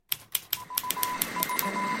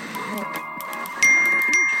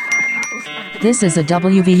This is a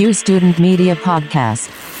WVU student media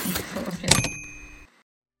podcast.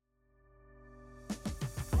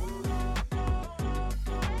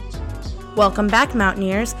 Welcome back,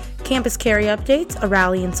 Mountaineers. Campus Carry updates, a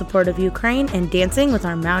rally in support of Ukraine, and dancing with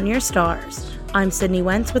our Mountaineer stars. I'm Sydney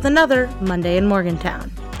Wentz with another Monday in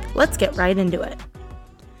Morgantown. Let's get right into it.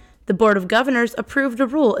 The Board of Governors approved a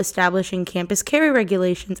rule establishing campus carry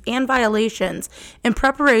regulations and violations in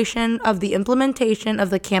preparation of the implementation of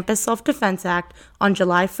the Campus Self-Defense Act on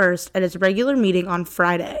July 1st at its regular meeting on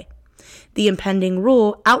Friday. The impending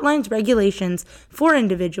rule outlines regulations for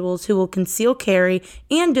individuals who will conceal carry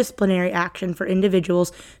and disciplinary action for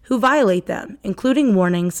individuals who violate them, including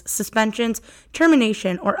warnings, suspensions,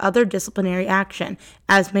 termination, or other disciplinary action,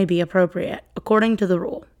 as may be appropriate, according to the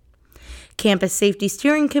rule. Campus Safety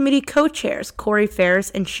Steering Committee co-chairs Corey Ferris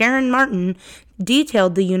and Sharon Martin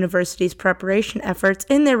detailed the university's preparation efforts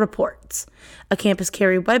in their reports. A Campus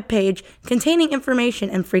Carry webpage containing information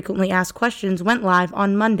and frequently asked questions went live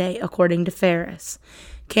on Monday, according to Ferris.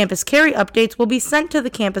 Campus Carry updates will be sent to the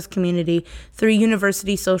campus community through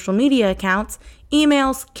university social media accounts,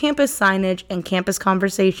 emails, campus signage, and campus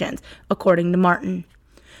conversations, according to Martin.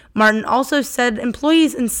 Martin also said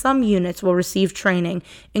employees in some units will receive training,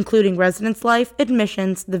 including Residence Life,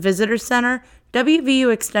 Admissions, the Visitor Center,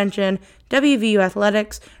 WVU Extension, WVU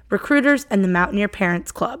Athletics, Recruiters, and the Mountaineer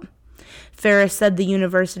Parents Club. Ferris said the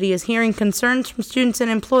university is hearing concerns from students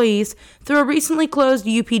and employees through a recently closed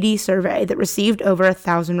UPD survey that received over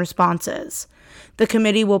 1,000 responses. The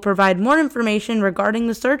committee will provide more information regarding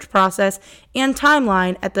the search process and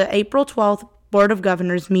timeline at the April 12th Board of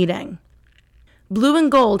Governors meeting. Blue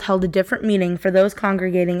and Gold held a different meeting for those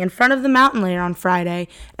congregating in front of the Mountaineer on Friday,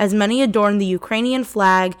 as many adorned the Ukrainian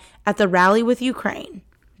flag at the Rally with Ukraine.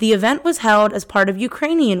 The event was held as part of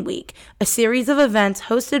Ukrainian Week, a series of events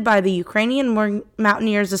hosted by the Ukrainian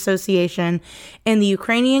Mountaineers Association and the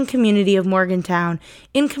Ukrainian community of Morgantown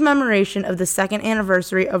in commemoration of the second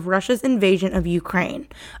anniversary of Russia's invasion of Ukraine,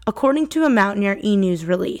 according to a Mountaineer e-news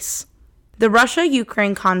release. The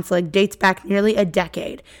Russia-Ukraine conflict dates back nearly a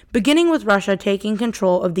decade, beginning with Russia taking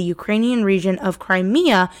control of the Ukrainian region of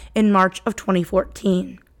Crimea in March of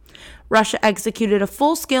 2014. Russia executed a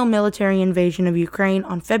full-scale military invasion of Ukraine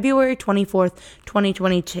on February 24,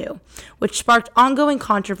 2022, which sparked ongoing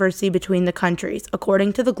controversy between the countries,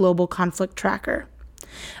 according to the Global Conflict Tracker.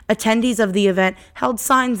 Attendees of the event held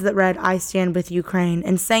signs that read, "I stand with Ukraine,"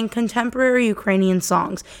 and sang contemporary Ukrainian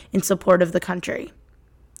songs in support of the country.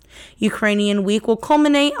 Ukrainian Week will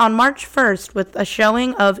culminate on March 1st with a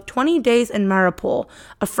showing of 20 Days in Mariupol,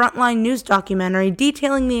 a frontline news documentary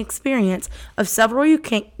detailing the experience of several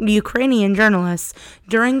Ukrainian journalists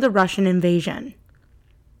during the Russian invasion.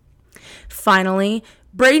 Finally,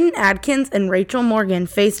 Braden Adkins and Rachel Morgan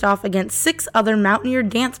faced off against 6 other Mountaineer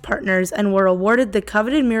dance partners and were awarded the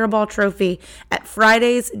coveted Mirabal Trophy at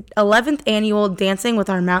Friday's 11th annual Dancing with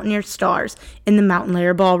Our Mountaineer Stars in the Mountain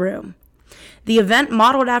Layer Ballroom. The event,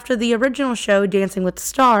 modeled after the original show Dancing with the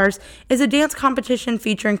Stars, is a dance competition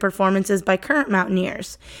featuring performances by current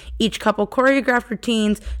Mountaineers. Each couple choreographed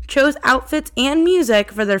routines, chose outfits and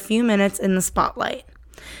music for their few minutes in the spotlight.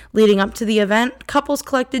 Leading up to the event, couples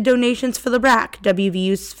collected donations for the RAC,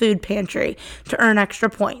 WVU's food pantry, to earn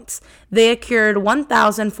extra points. They accrued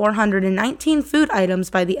 1,419 food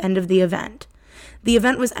items by the end of the event. The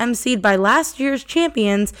event was emceed by last year's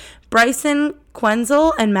champions Bryson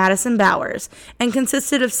Quenzel and Madison Bowers, and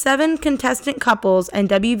consisted of 7 contestant couples and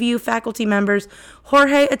WVU faculty members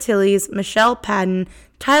Jorge Atiles, Michelle Padden,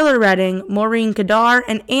 Tyler Redding, Maureen Kadar,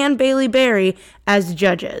 and Ann Bailey Berry as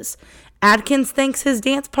judges. Adkins thanks his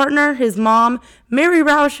dance partner, his mom, Mary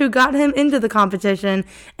Roush, who got him into the competition,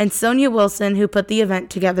 and Sonia Wilson, who put the event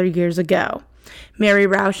together years ago. Mary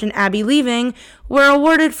Roush and Abby Leaving were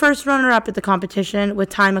awarded first runner-up at the competition, with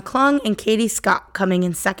Ty McClung and Katie Scott coming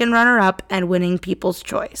in second runner-up and winning People's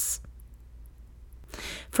Choice.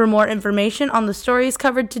 For more information on the stories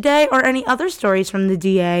covered today or any other stories from the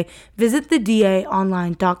DA, visit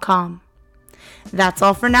thedaonline.com. That's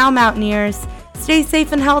all for now, Mountaineers. Stay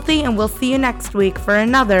safe and healthy, and we'll see you next week for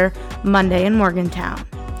another Monday in Morgantown.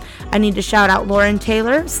 I need to shout out Lauren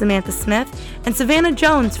Taylor, Samantha Smith, and Savannah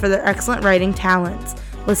Jones for their excellent writing talents.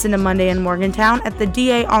 Listen to Monday in Morgantown at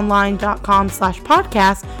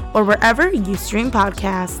thedaonline.com/podcast or wherever you stream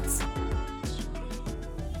podcasts.